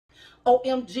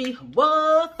OMG,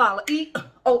 what? Follow E.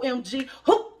 OMG,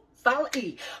 who? Follow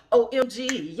E.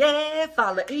 OMG, yeah,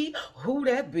 follow E. Who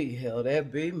that be? Hell,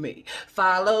 that be me.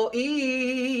 Follow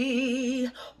E.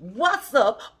 What's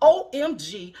up?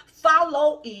 OMG,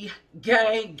 follow E.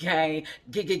 Gang, gang,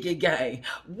 gang.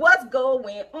 What's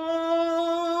going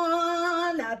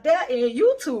on out there in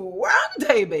YouTube world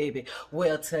today, baby?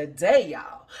 Well, today,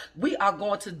 y'all, we are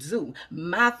going to do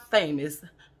my famous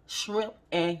shrimp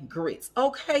and grits.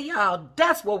 Okay, y'all,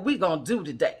 that's what we're gonna do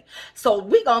today. So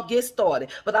we're gonna get started.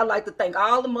 But I'd like to thank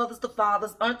all the mothers, the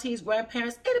fathers, aunties,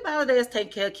 grandparents, anybody that's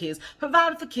taking care of kids,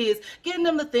 providing for kids, getting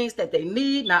them the things that they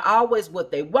need, not always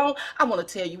what they want. I want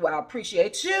to tell you I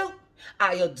appreciate you,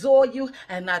 I adore you,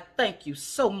 and I thank you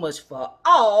so much for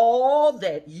all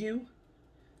that you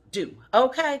do.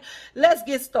 Okay, let's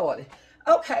get started.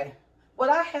 Okay, what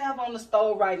I have on the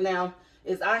stove right now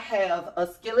is I have a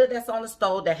skillet that's on the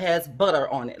stove that has butter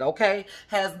on it. Okay,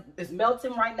 it's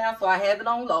melting right now, so I have it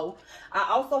on low. I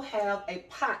also have a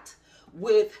pot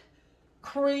with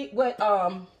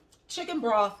chicken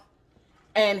broth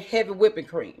and heavy whipping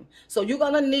cream. So you're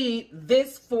gonna need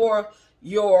this for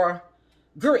your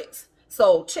grits.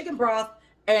 So chicken broth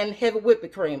and heavy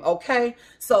whipping cream. Okay,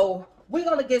 so we're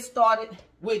gonna get started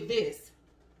with this.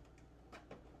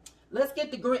 Let's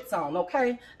get the grits on,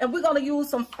 okay? And we're gonna use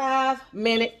some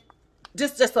 5-minute,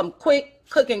 just some quick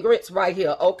cooking grits right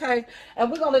here, okay? And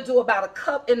we're gonna do about 1.5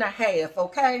 cups,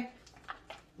 okay?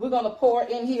 We're gonna pour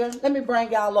in here. Let me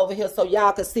bring y'all over here so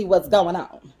y'all can see what's going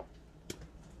on.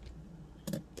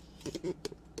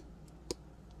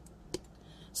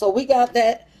 So we got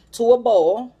that to a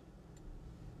boil.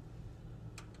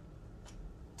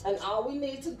 And all we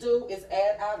need to do is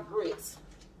add our grits,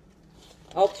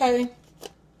 okay?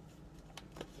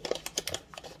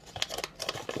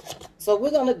 So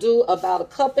we're going to do about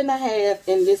 1.5 cups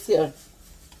in this here.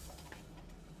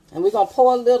 And we're going to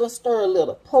pour a little, stir a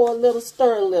little. Pour a little,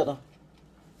 stir a little.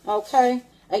 Okay?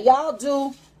 And y'all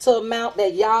do to the amount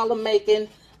that y'all are making.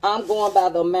 I'm going by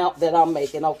the amount that I'm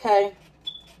making, okay?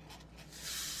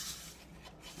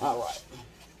 All right.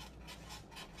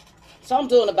 So I'm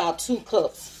doing about 2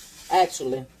 cups,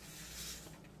 actually.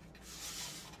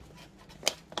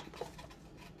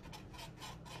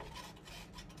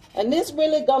 And this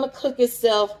really gonna cook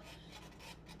itself.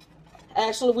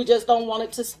 Actually, we just don't want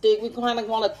it to stick. We kind of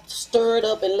want to stir it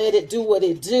up and let it do what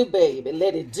it do, baby.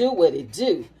 Let it do what it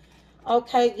do.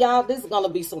 Okay, y'all, this is gonna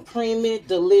be some creamy,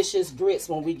 delicious grits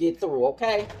when we get through,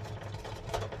 okay?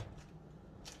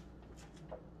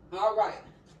 All right.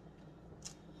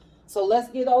 So let's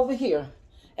get over here.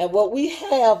 And what we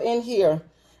have in here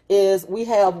is we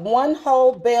have 1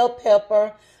 whole bell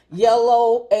pepper,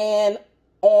 yellow and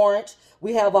orange.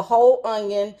 We have a whole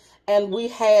onion, and we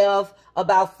have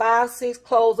about 5-6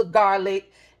 cloves of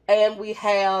garlic, and we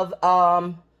have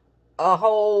a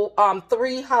whole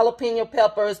 3 jalapeno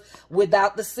peppers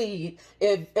without the seed.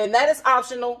 And that is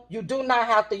optional. You do not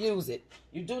have to use it.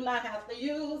 You do not have to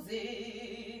use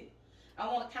it.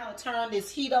 I want to kind of turn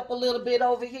this heat up a little bit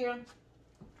over here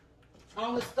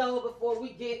on the stove before we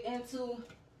get into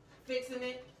fixing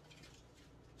it.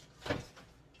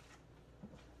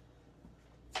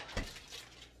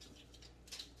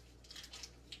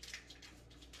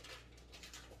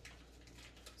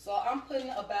 So I'm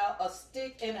putting about 1.5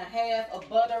 sticks of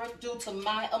butter due to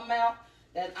my amount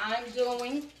that I'm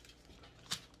doing.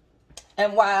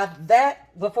 And while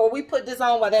that, before we put this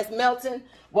on, while that's melting,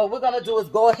 what we're going to do is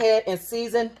go ahead and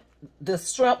season the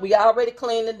shrimp. We already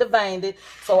cleaned and deveined it.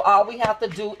 So all we have to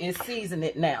do is season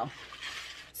it now.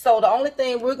 So the only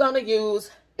thing we're going to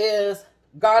use is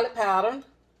garlic powder.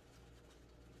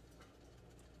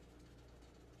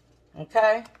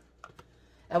 Okay.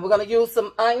 And we're going to use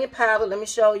some onion powder. Let me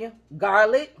show you.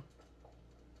 Garlic.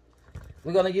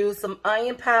 We're going to use some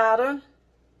onion powder.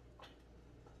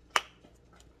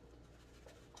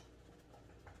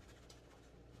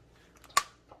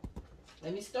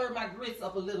 Let me stir my grits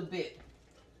up a little bit.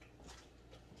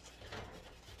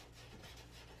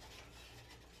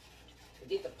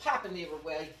 Get the popping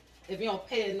everywhere if you don't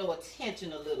pay no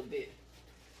attention a little bit.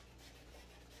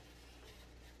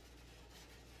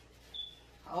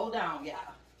 Hold on, y'all.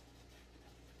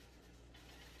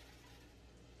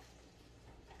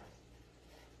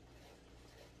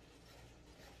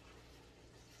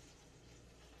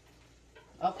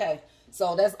 Okay,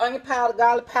 so that's onion powder,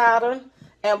 garlic powder,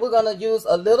 and we're going to use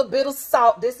a little bit of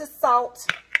salt. This is salt,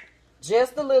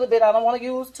 just a little bit. I don't want to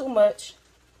use too much.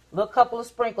 A little couple of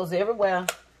sprinkles everywhere.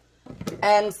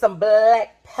 And some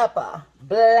black pepper.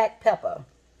 Black pepper.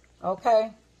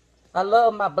 Okay? I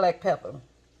love my black pepper.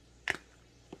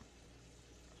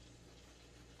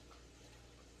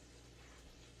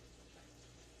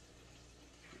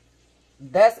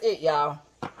 That's it, y'all.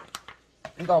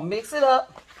 I'm gonna mix it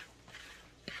up.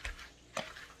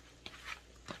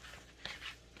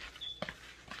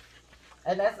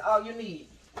 And that's all you need.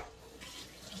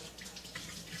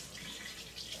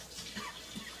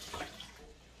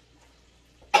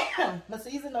 My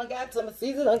season done got to me.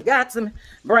 Season done got to me.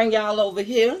 Bring y'all over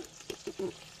here.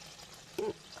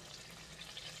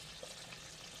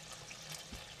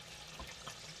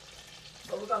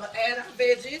 So we're gonna add our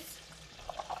veggies.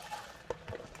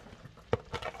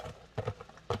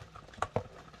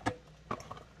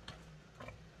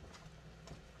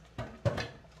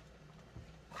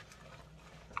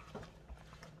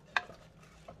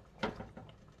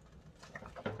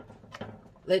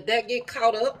 Let that get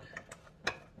caught up.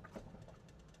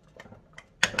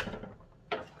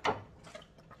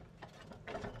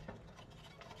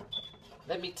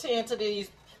 Let me tend to these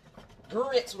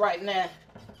grits right now,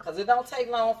 because it don't take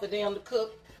long for them to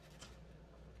cook.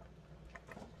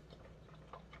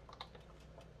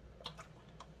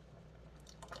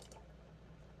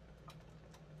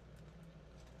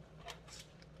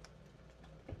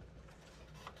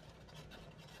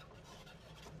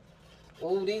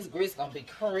 Ooh, these grits gonna be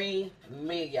creamy,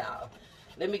 y'all.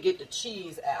 Let me get the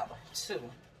cheese out too.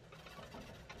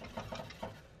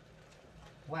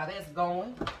 While that's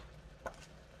going,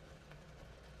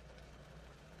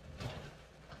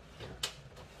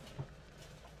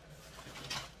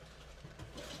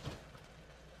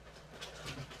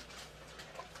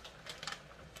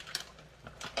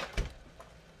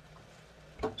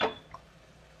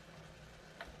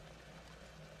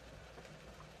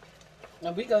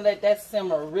 now we're gonna let that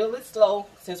simmer really slow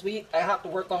since I have to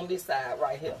work on this side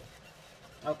right here.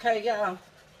 Okay, y'all.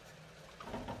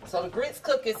 So the grits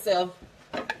cook itself.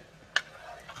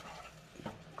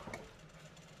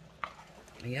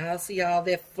 Y'all see all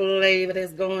that flavor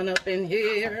that's going up in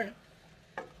here.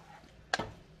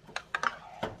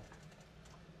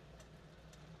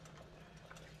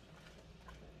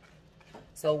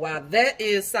 So while that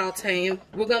is sauteing,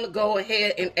 we're gonna go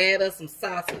ahead and add us some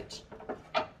sausage.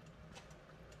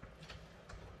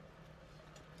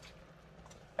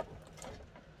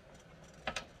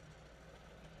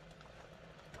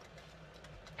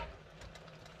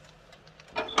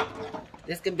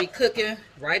 This can be cooking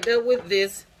right there with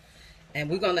this. And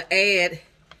we're going to add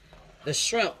the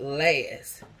shrimp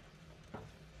last.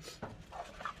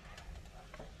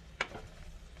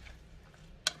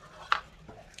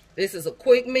 This is a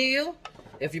quick meal.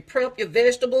 If you prep your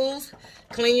vegetables,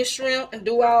 clean your shrimp, and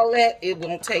do all that, it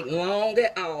won't take long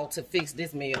at all to fix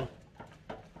this meal.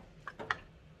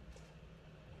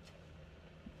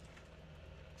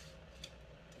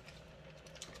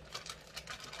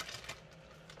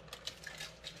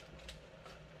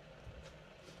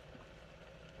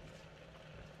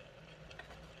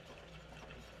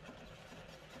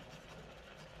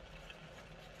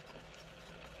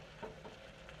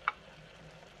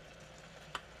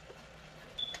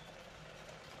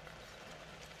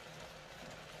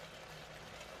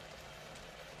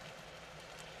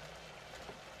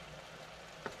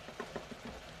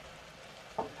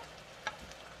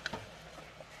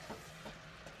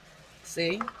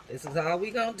 See, this is all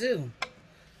we gonna do.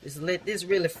 Just let this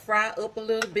really fry up a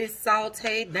little bit,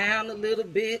 saute down a little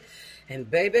bit,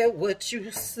 and baby, what you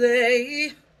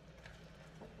say?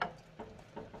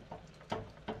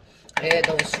 Add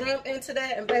those shrimp into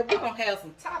that, and baby, we're gonna have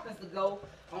some toppings to go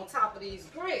on top of these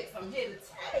grits. I'm here to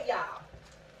tell y'all.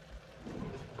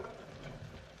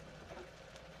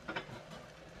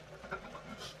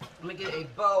 Let me get a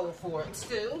bowl for it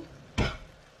too.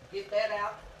 Get that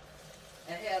out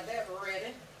and have that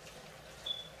ready.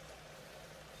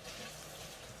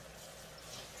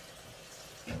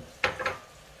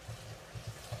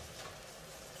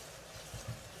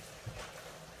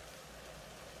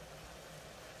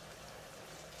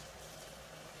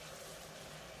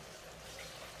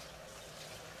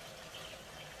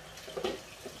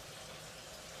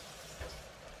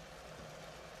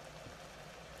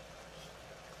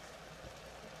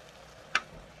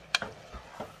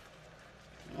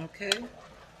 Okay,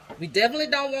 we definitely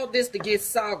don't want this to get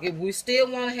soggy. We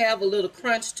still want to have a little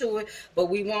crunch to it, but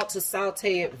we want to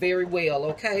saute it very well,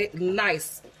 okay?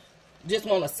 Nice. Just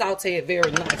want to saute it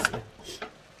very nicely.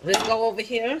 Let's go over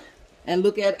here and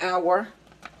look at our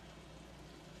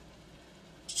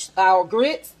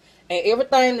grits, and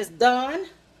everything is done.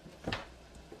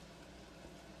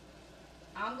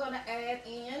 I'm going to add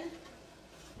in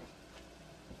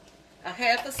a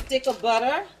half a stick of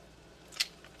butter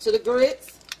to the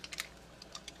grits.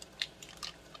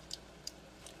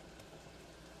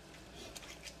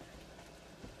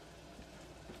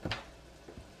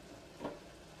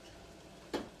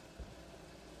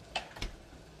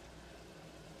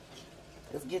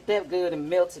 Let's get that good and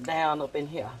melt it down up in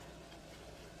here.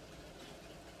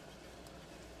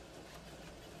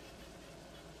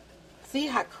 See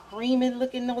how creamy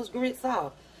looking those grits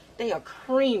are? They are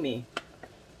creamy.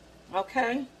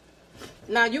 Okay?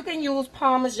 Now you can use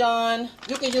Parmesan.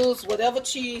 You can use whatever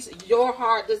cheese your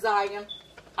heart desire.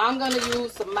 I'm going to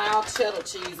use some mild cheddar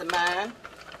cheese in mine.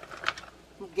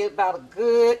 Get about a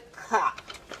good cup.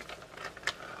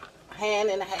 Hand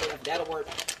and a half. That'll work.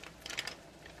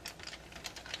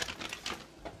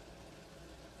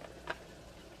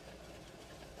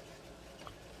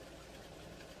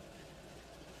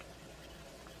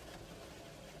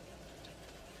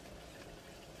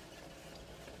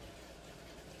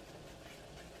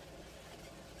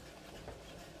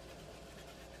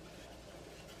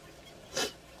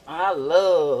 I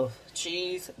love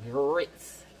cheese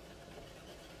grits.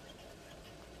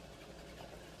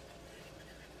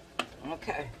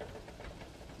 Okay.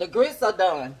 The grits are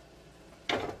done.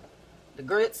 The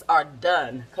grits are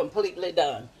done. Completely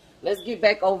done. Let's get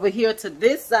back over here to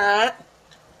this side.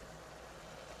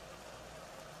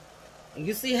 And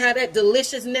you see how that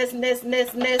deliciousness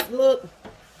look?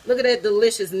 Look at that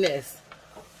deliciousness.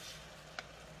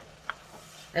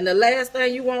 And the last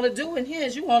thing you want to do in here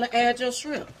is you want to add your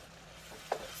shrimp.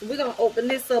 So we're going to open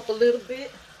this up a little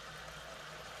bit.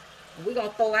 And we're going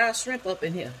to throw our shrimp up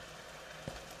in here.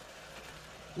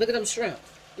 Look at them shrimp.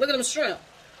 Look at them shrimp.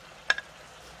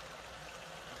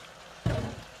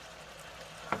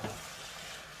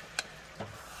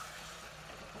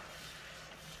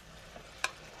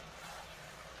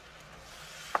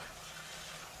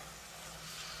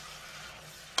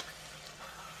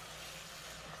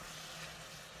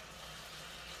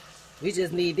 We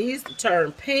just need these to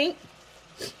turn pink,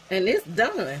 and it's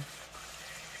done.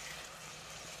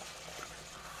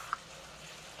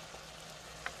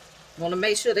 Want to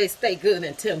make sure they stay good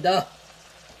and tender.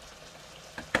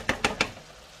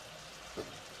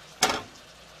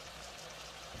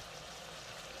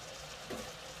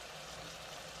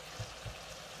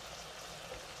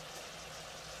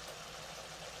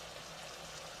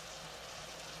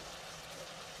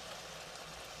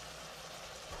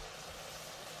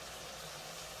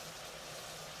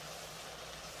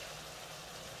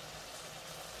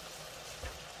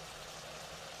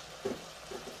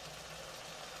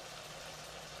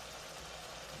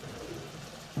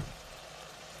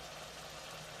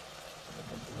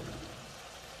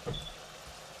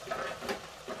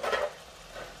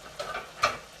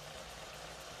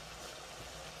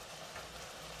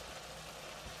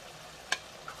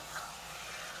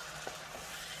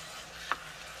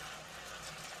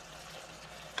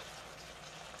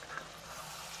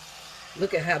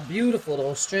 Look at how beautiful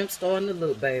those shrimp starting to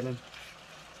look, baby.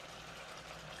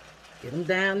 Get them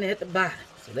down there at the bottom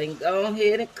so they can go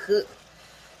ahead and cook.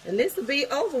 And this will be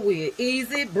over with.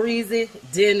 Easy breezy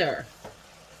dinner.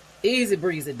 Easy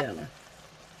breezy dinner.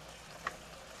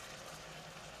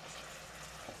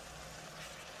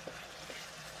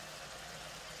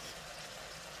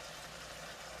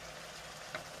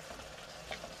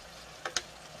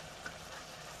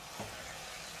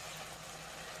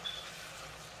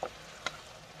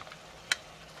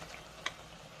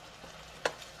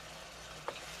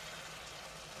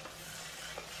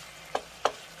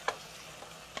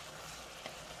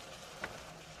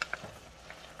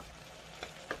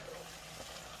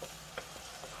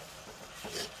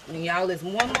 And y'all, there's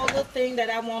one more little thing that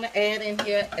I want to add in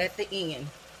here at the end.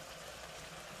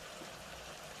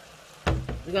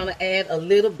 We're going to add a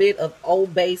little bit of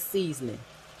Old Bay seasoning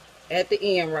at the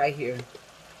end right here.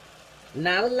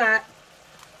 Not a lot.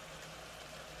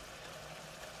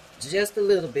 Just a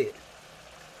little bit.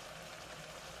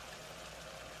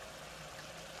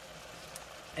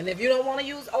 And if you don't want to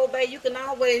use Old Bay, you can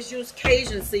always use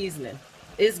Cajun seasoning.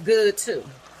 It's good too.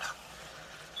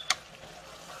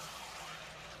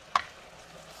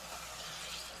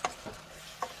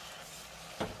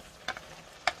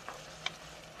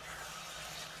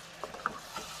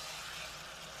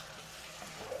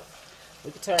 We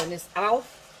can turn this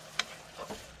off.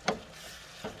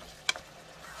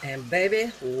 And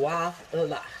baby, voila.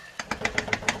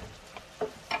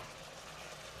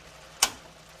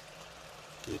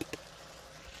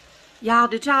 Y'all,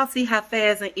 did y'all see how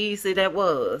fast and easy that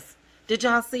was? Did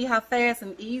y'all see how fast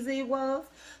and easy it was?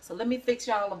 So let me fix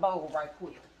y'all a bowl right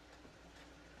quick.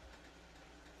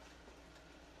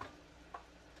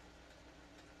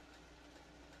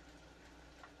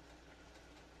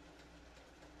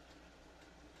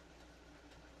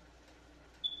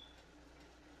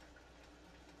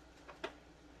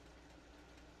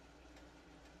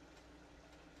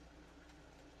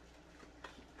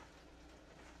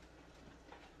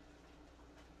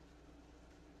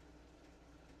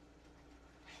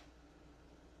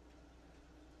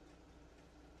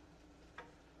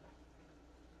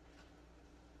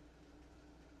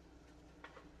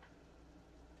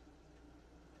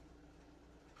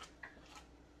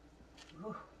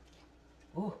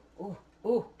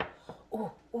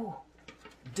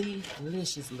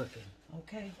 delicious looking,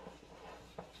 okay?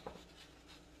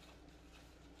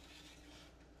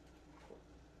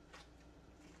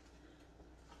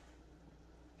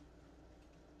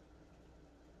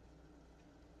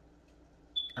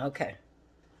 Okay,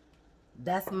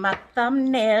 that's my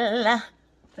thumbnail.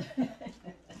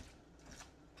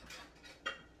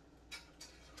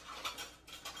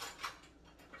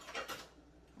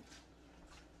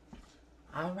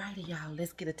 Alrighty, y'all,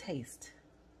 let's get a taste.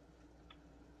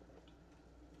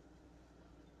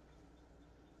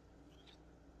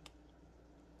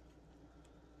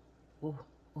 Ooh,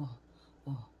 ooh,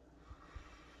 ooh.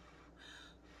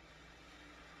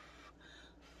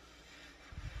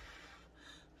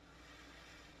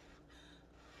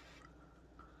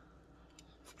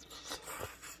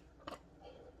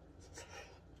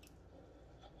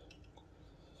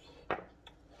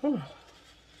 Mm.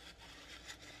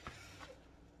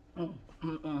 Mm,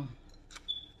 mm, mm.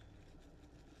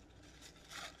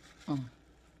 Mm.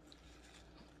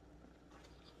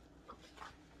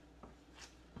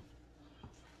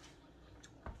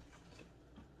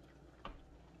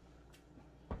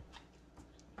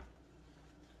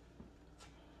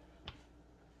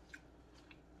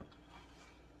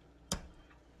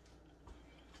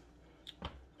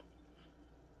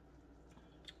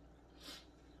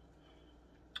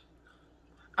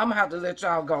 I'm gonna have to let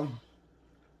y'all go.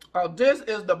 This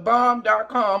is the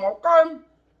bomb.com, okay?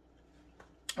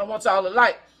 I want y'all to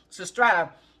like, subscribe,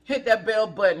 hit that bell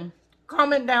button,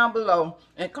 comment down below,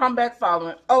 and come back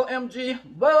following. OMG,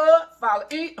 what? Follow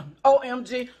E.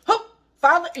 OMG, who?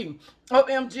 Follow E.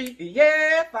 OMG,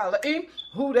 yeah, follow E.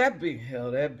 Who that be?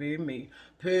 Hell, that be me.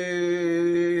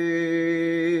 Peace.